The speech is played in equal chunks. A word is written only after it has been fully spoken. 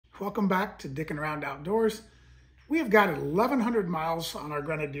Welcome back to Dickin' Around Outdoors. We have got 1,100 miles on our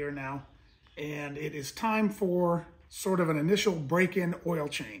Grenadier now, and it is time for sort of an initial break-in oil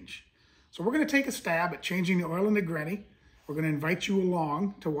change. So we're going to take a stab at changing the oil in the Grenny. We're going to invite you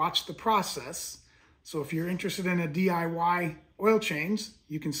along to watch the process. So if you're interested in a DIY oil change,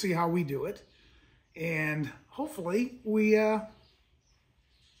 you can see how we do it. And hopefully we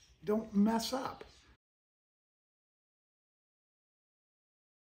don't mess up.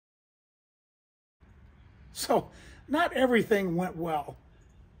 So not everything went well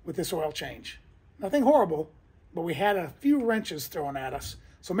with this oil change. Nothing horrible, but we had a few wrenches thrown at us.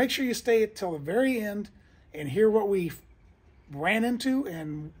 So make sure you stay till the very end and hear what we ran into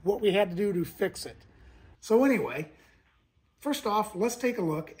and what we had to do to fix it. So anyway, first off, let's take a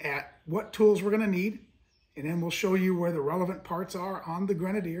look at what tools we're going to need, and then we'll show you where the relevant parts are on the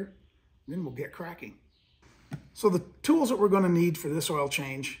Grenadier, and then we'll get cracking. So the tools that we're going to need for this oil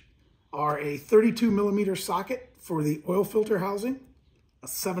change are a 32mm socket for the oil filter housing, a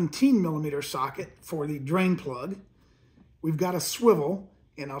 17mm socket for the drain plug. We've got a swivel,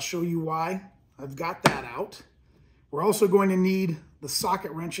 and I'll show you why I've got that out. We're also going to need the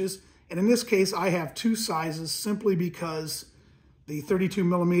socket wrenches, and in this case I have two sizes simply because the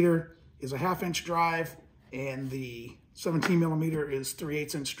 32mm is a 1/2 inch drive and the 17mm is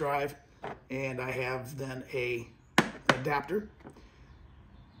 3/8 inch drive, and I have then an adapter.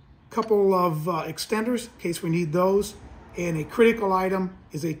 Couple of extenders in case we need those, and a critical item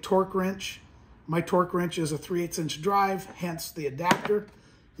is a torque wrench. My torque wrench is a 3/8 inch drive, hence the adapter.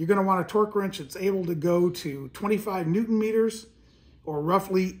 You're going to want a torque wrench that's able to go to 25 Newton meters or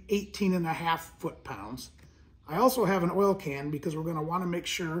roughly 18.5 foot-pounds. I also have an oil can because we're going to want to make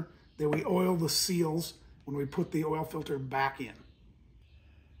sure that we oil the seals when we put the oil filter back in.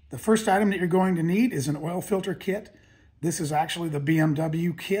 The first item that you're going to need is an oil filter kit. This is actually the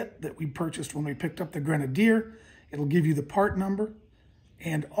BMW kit that we purchased when we picked up the Grenadier. It'll give you the part number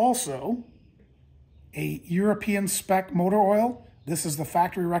and also a European spec motor oil. This is the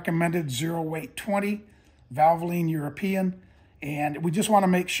factory recommended 0 weight 20 Valvoline European, and we just want to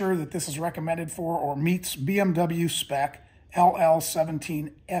make sure that this is recommended for or meets BMW spec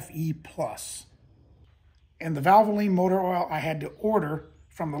LL17FE+. And the Valvoline motor oil I had to order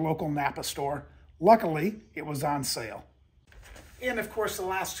from the local Napa store. Luckily, it was on sale. And of course, the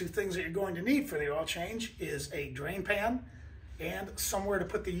last two things that you're going to need for the oil change is a drain pan and somewhere to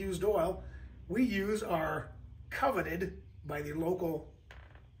put the used oil. We use our coveted by the local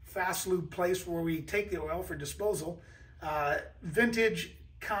fast lube place where we take the oil for disposal, vintage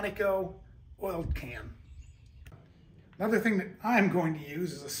Conoco oil can. Another thing that I'm going to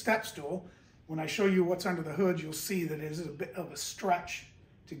use is a step stool. When I show you what's under the hood, you'll see that it is a bit of a stretch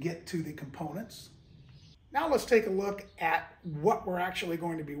to get to the components. Now let's take a look at what we're actually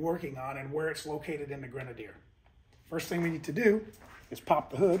going to be working on and where it's located in the Grenadier. First thing we need to do is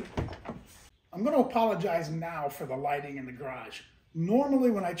pop the hood. I'm going to apologize now for the lighting in the garage.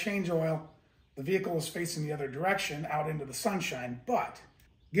 Normally when I change oil, the vehicle is facing the other direction out into the sunshine, but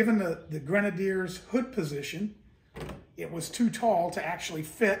given the Grenadier's hood position, it was too tall to actually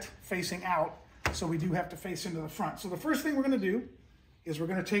fit facing out, so we do have to face into the front. So the first thing we're going to do is we're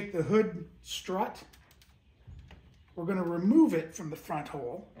going to take the hood strut. We're going to remove it from the front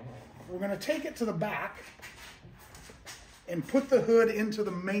hole. We're going to take it to the back and put the hood into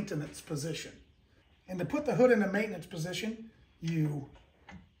the maintenance position. And to put the hood in the maintenance position, you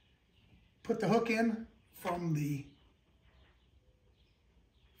put the hook in from the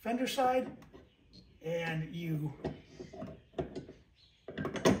fender side and you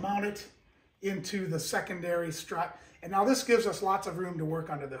mount it into the secondary strut. And now this gives us lots of room to work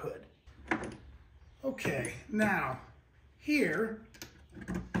under the hood. Okay, now here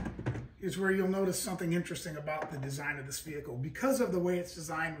is where you'll notice something interesting about the design of this vehicle. Because of the way it's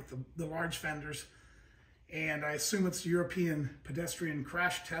designed with the large fenders, and I assume it's European pedestrian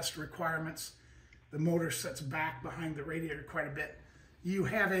crash test requirements, the motor sits back behind the radiator quite a bit. You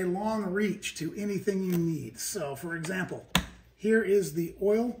have a long reach to anything you need. So for example, here is the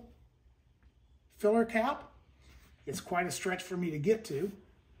oil filler cap. It's quite a stretch for me to get to.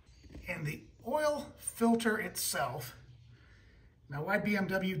 And the oil filter itself, now why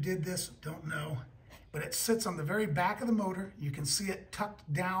BMW did this, don't know, but it sits on the very back of the motor. You can see it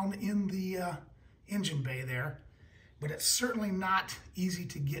tucked down in the engine bay there, but it's certainly not easy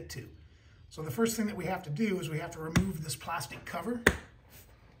to get to. So the first thing that we have to do is we have to remove this plastic cover,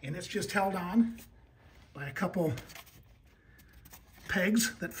 and it's just held on by a couple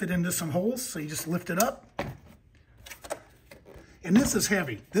pegs that fit into some holes. So you just lift it up. And this is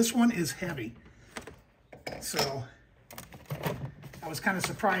heavy. This one is heavy. So I was kind of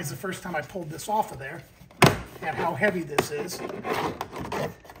surprised the first time I pulled this off of there at how heavy this is.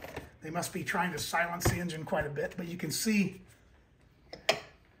 They must be trying to silence the engine quite a bit, but you can see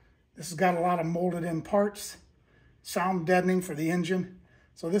this has got a lot of molded in parts, sound deadening for the engine.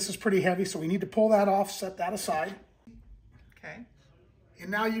 So this is pretty heavy, so we need to pull that off, set that aside. Okay. And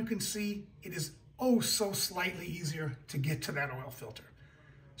now you can see it is oh so slightly easier to get to that oil filter.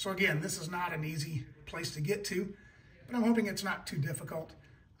 So again, this is not an easy place to get to, but I'm hoping it's not too difficult.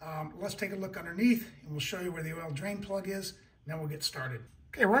 Let's take a look underneath and we'll show you where the oil drain plug is, and then we'll get started.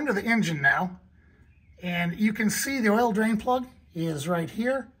 Okay, we're under the engine now, and you can see the oil drain plug is right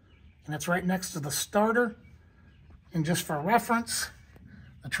here, and it's right next to the starter. And just for reference,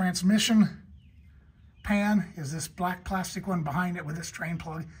 the transmission pan is this black plastic one behind it with this drain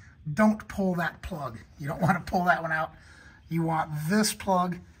plug. Don't pull that plug. You don't want to pull that one out. You want this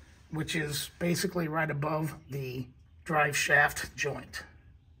plug, which is basically right above the drive shaft joint.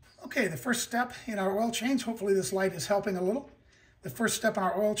 Okay, the first step in our oil change, hopefully this light is helping a little. The first step in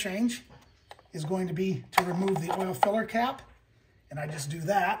our oil change is going to be to remove the oil filler cap. And I just do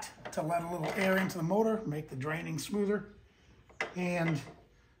that to let a little air into the motor, make the draining smoother. And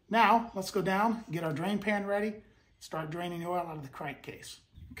now let's go down, get our drain pan ready, start draining the oil out of the crankcase.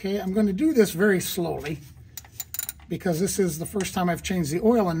 Okay, I'm going to do this very slowly because this is the first time I've changed the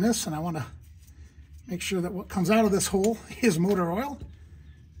oil in this, and I want to make sure that what comes out of this hole is motor oil.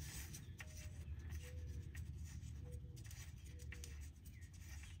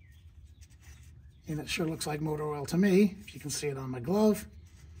 And it sure looks like motor oil to me, if you can see it on my glove.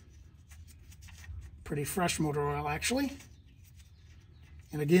 Pretty fresh motor oil, actually.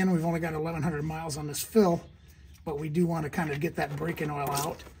 And again, we've only got 1,100 miles on this fill, but we do want to kind of get that braking oil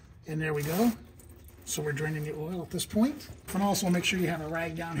out. And there we go. So we're draining the oil at this point. And also make sure you have a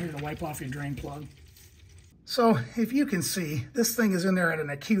rag down here to wipe off your drain plug. So if you can see, this thing is in there at an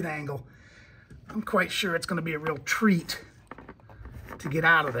acute angle. I'm quite sure it's going to be a real treat to get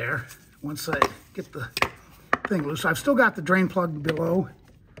out of there once I get the thing loose. I've still got the drain plug below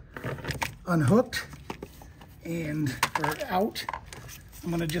unhooked and out. I'm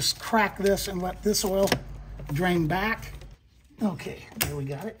going to just crack this and let this oil drain back. Okay, there we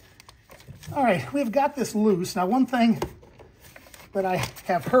got it. All right, we've got this loose. Now, one thing that I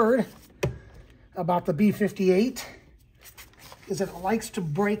have heard about the B58 is that it likes to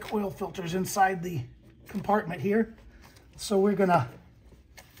break oil filters inside the compartment here. So we're going to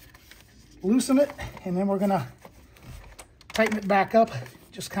loosen it, and then we're going to tighten it back up.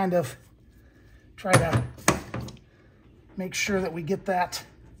 Just kind of try to make sure that we get that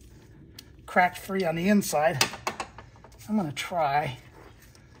cracked free on the inside. I'm going to try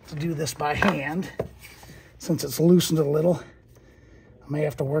to do this by hand. Since it's loosened a little, I may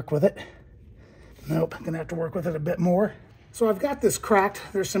have to work with it. Nope, I'm going to have to work with it a bit more. So I've got this cracked.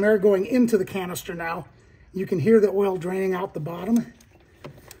 There's some air going into the canister now. You can hear the oil draining out the bottom.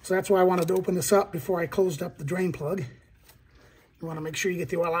 So that's why I wanted to open this up before I closed up the drain plug. You want to make sure you get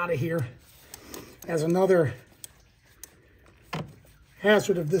the oil out of here. As another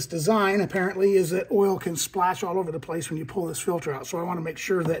hazard of this design, apparently, is that oil can splash all over the place when you pull this filter out. So I want to make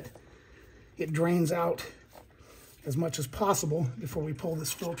sure that it drains out as much as possible before we pull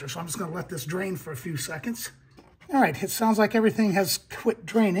this filter. So I'm just going to let this drain for a few seconds. All right, it sounds like everything has quit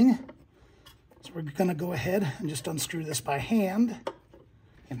draining. So we're going to go ahead and just unscrew this by hand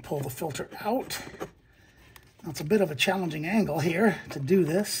and pull the filter out. Now, it's a bit of a challenging angle here to do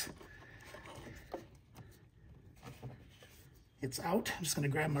this. It's out. I'm just going to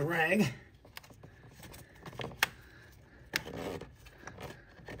grab my rag.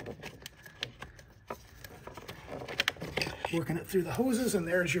 Working it through the hoses, and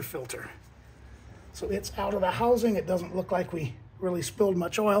there's your filter. So it's out of the housing. It doesn't look like we really spilled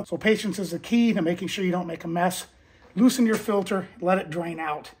much oil. So patience is the key to making sure you don't make a mess. Loosen your filter, let it drain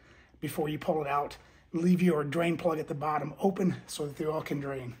out before you pull it out. Leave your drain plug at the bottom open so that the oil can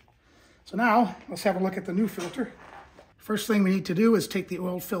drain. So now, let's have a look at the new filter. First thing we need to do is take the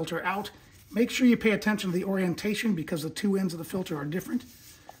oil filter out. Make sure you pay attention to the orientation because the two ends of the filter are different.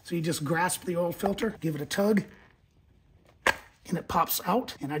 So you just grasp the oil filter, give it a tug, and it pops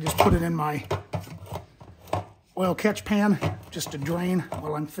out. And I just put it in my oil catch pan just to drain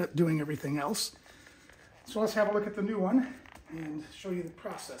while I'm doing everything else. So let's have a look at the new one and show you the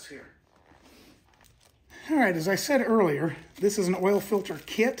process here. All right, as I said earlier, this is an oil filter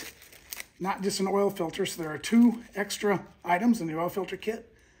kit, not just an oil filter. So there are two extra items in the oil filter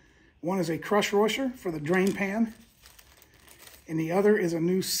kit. One is a crush washer for the drain pan, and the other is a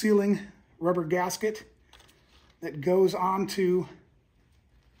new sealing rubber gasket that goes onto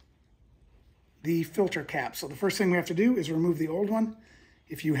the filter cap. So the first thing we have to do is remove the old one.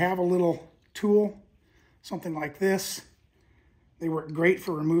 If you have a little tool, something like this, they work great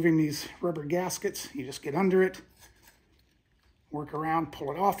for removing these rubber gaskets. You just get under it, work around,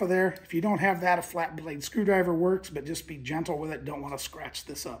 pull it off of there. If you don't have that, a flat blade screwdriver works, but just be gentle with it. Don't want to scratch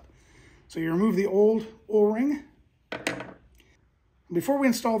this up. So you remove the old O-ring. Before we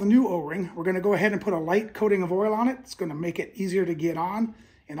install the new O-ring, we're going to go ahead and put a light coating of oil on it. It's going to make it easier to get on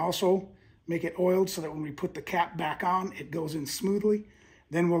and also make it oiled so that when we put the cap back on, it goes in smoothly.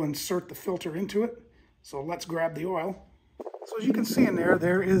 Then we'll insert the filter into it. So let's grab the oil. So as you can see in there,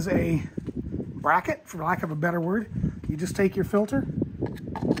 there is a bracket, for lack of a better word. You just take your filter,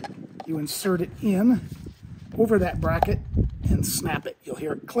 you insert it in over that bracket and snap it. You'll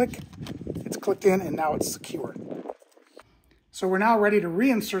hear it click. It's clicked in and now it's secure. So we're now ready to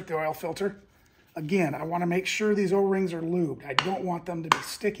reinsert the oil filter. Again, I want to make sure these O-rings are lubed. I don't want them to be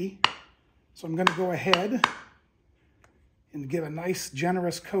sticky. So I'm going to go ahead and give a nice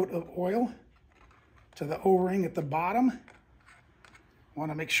generous coat of oil to the O-ring at the bottom. I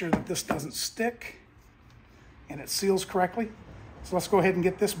want to make sure that this doesn't stick and it seals correctly. So let's go ahead and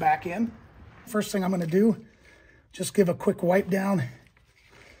get this back in. First thing I'm going to do, just give a quick wipe down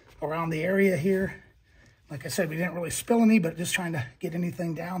around the area here. Like I said, we didn't really spill any, but just trying to get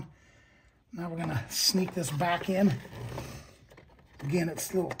anything down. Now we're going to sneak this back in. Again,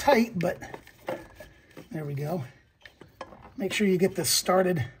 it's a little tight, but there we go. Make sure you get this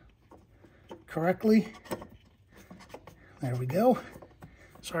started correctly. There we go.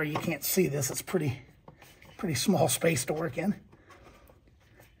 Sorry you can't see this. It's pretty small space to work in.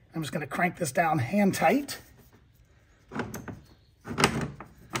 I'm just going to crank this down hand tight.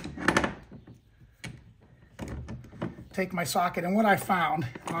 Take my socket, and what I found,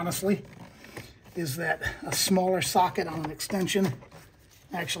 honestly, is that a smaller socket on an extension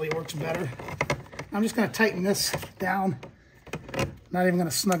actually works better. I'm just going to tighten this down. Not even going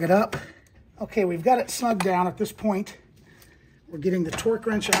to snug it up. Okay, we've got it snugged down at this point. We're getting the torque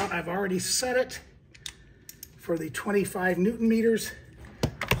wrench out. I've already set it for the 25 Newton meters.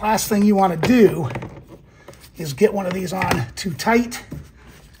 Last thing you want to do is get one of these on too tight,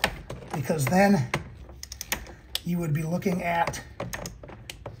 because then you would be looking at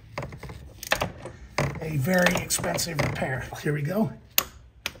a very expensive repair. Here we go.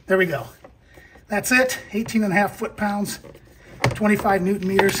 There we go. That's it. 18.5 foot-pounds, 25 Newton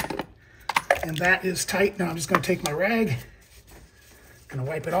meters, and that is tight. Now I'm just going to take my rag, going to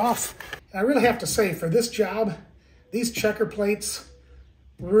wipe it off. And I really have to say, for this job, these checker plates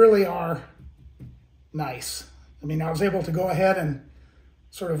really are nice. I mean, I was able to go ahead and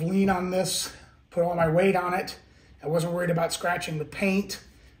sort of lean on this, put all my weight on it. I wasn't worried about scratching the paint.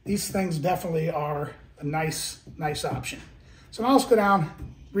 These things definitely are a nice option. So now let's go down,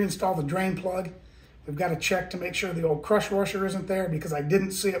 reinstall the drain plug. We've got to check to make sure the old crush washer isn't there, because I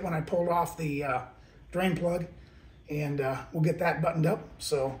didn't see it when I pulled off the drain plug. And we'll get that buttoned up.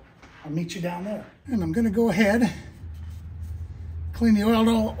 So I'll meet you down there. And I'm going to go ahead, clean the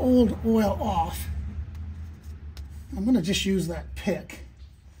old oil off. I'm going to just use that pick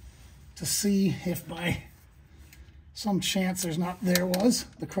to see if by some chance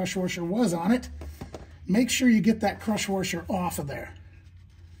the crush washer was on it. Make sure you get that crush washer off of there.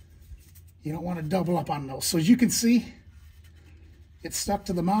 You don't want to double up on those. So as you can see, it's stuck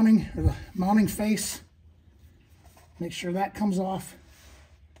to the mounting face. Make sure that comes off.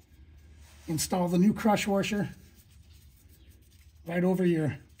 Install the new crush washer right over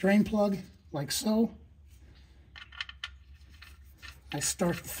your drain plug, like so. I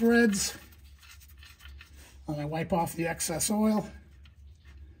start the threads, and I wipe off the excess oil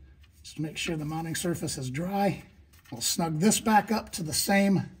just to make sure the mounting surface is dry. We'll snug this back up to the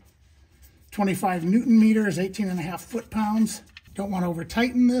same 25 Newton meters, 18.5 foot-pounds. Don't want to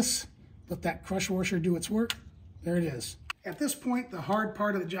over-tighten this. Let that crush washer do its work. There it is. At this point, the hard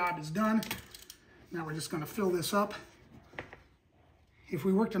part of the job is done. Now we're just going to fill this up. If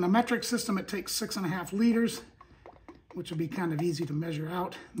we worked in a metric system, it takes 6.5 liters, which would be kind of easy to measure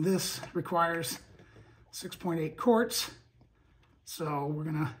out. This requires 6.8 quarts. So we're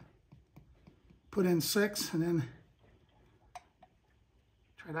going to put in 6 and then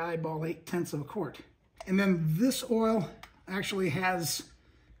try to eyeball 0.8 of a quart. And then this oil actually has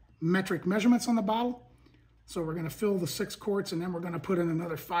metric measurements on the bottle. So we're going to fill the 6 quarts, and then we're going to put in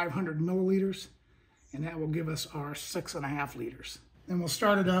another 500 milliliters, and that will give us our 6.5 liters. Then we'll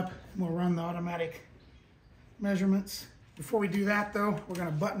start it up, and we'll run the automatic measurements. Before we do that though, we're going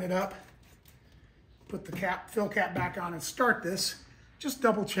to button it up, put the fill cap back on, and start this. Just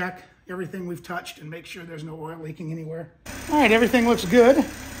double check everything we've touched and make sure there's no oil leaking anywhere. All right, everything looks good.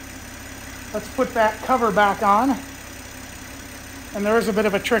 Let's put that cover back on. And there is a bit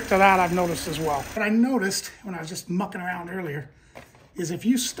of a trick to that I've noticed as well. What I noticed when I was just mucking around earlier is if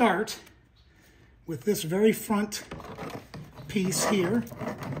you start with this very front piece here,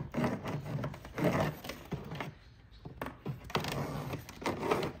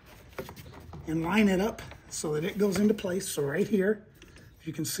 and line it up so that it goes into place. So right here, if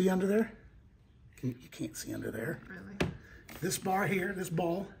you can see under there, you can't see under there. Really? This bar here, this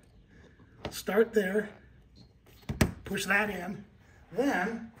ball, start there, push that in,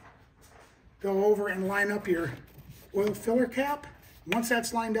 then go over and line up your oil filler cap. Once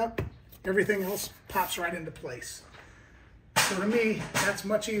that's lined up, everything else pops right into place. So to me, that's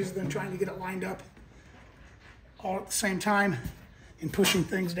much easier than trying to get it lined up all at the same time and pushing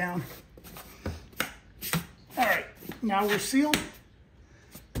things down. All right, now we're sealed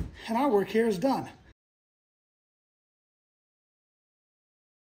and our work here is done.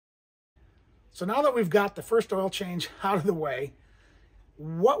 So now that we've got the first oil change out of the way,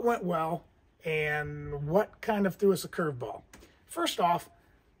 what went well and what kind of threw us a curveball? First off,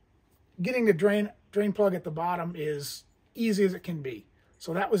 getting the drain plug at the bottom is easy as it can be.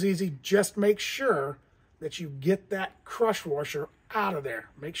 So that was easy. Just make sure that you get that crush washer out of there.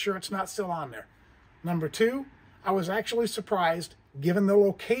 Make sure it's not still on there. Number two, I was actually surprised, given the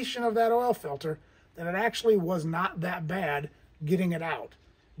location of that oil filter, that it actually was not that bad getting it out.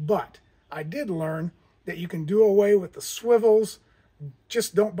 But I did learn that you can do away with the swivels.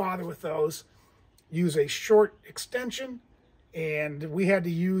 Just don't bother with those. Use a short extension, and we had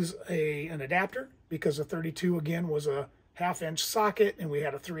to use an adapter because the 32 again was a 1/2 inch socket and we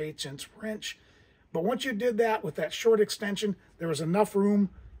had a 3/8 inch wrench. But once you did that with that short extension, there was enough room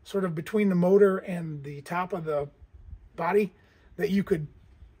sort of between the motor and the top of the body that you could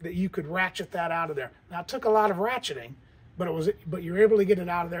ratchet that out of there. Now it took a lot of ratcheting, but you were able to get it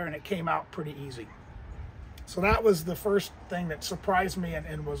out of there and it came out pretty easy. So that was the first thing that surprised me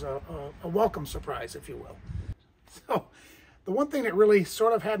and was a welcome surprise, if you will. So the one thing that really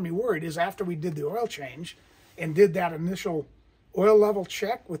sort of had me worried is after we did the oil change and did that initial oil level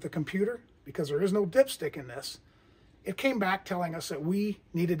check with the computer, because there is no dipstick in this, it came back telling us that we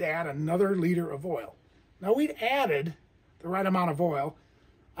needed to add another liter of oil. Now we'd added the right amount of oil.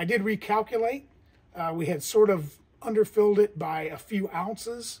 I did recalculate. We had sort of underfilled it by a few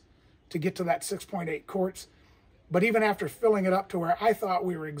ounces to get to that 6.8 quarts. But even after filling it up to where I thought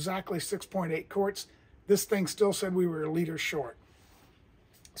we were exactly 6.8 quarts, this thing still said we were a liter short.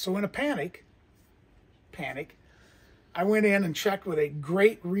 So in a panic, I went in and checked with a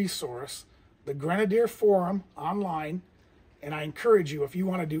great resource, the Grenadier forum online. And I encourage you, if you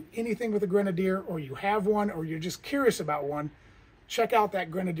want to do anything with a Grenadier, or you have one, or you're just curious about one, check out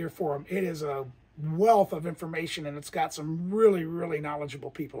that Grenadier forum. It is a wealth of information, and it's got some really, really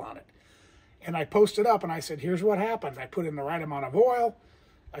knowledgeable people on it. And I posted up and I said, here's what happened. I put in the right amount of oil.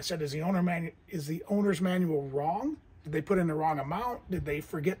 I said, is the owner's manual wrong? Did they put in the wrong amount? Did they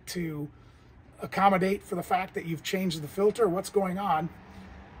forget to accommodate for the fact that you've changed the filter? What's going on?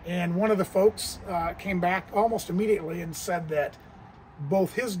 And one of the folks came back almost immediately and said that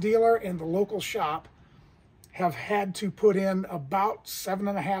both his dealer and the local shop have had to put in about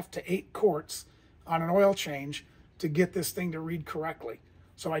 7.5 to 8 quarts on an oil change to get this thing to read correctly.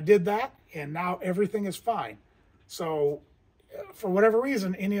 So I did that, and now everything is fine. So for whatever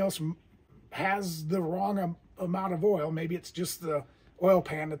reason, INEOS has the wrong amount of oil. Maybe it's just the oil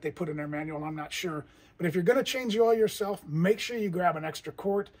pan that they put in their manual, I'm not sure. But if you're going to change the oil yourself, make sure you grab an extra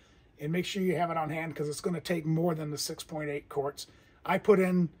quart and make sure you have it on hand, because it's going to take more than the 6.8 quarts. I put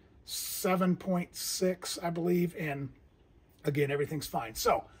in 7.6, I believe, and again, everything's fine.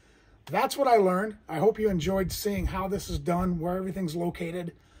 So that's what I learned. I hope you enjoyed seeing how this is done, where everything's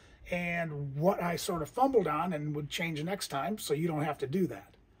located, and what I sort of fumbled on and would change next time so you don't have to do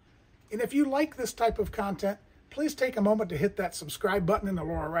that. And if you like this type of content, please take a moment to hit that subscribe button in the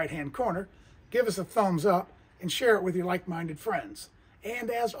lower right-hand corner, give us a thumbs up, and share it with your like-minded friends. And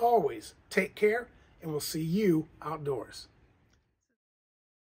as always, take care, and we'll see you outdoors.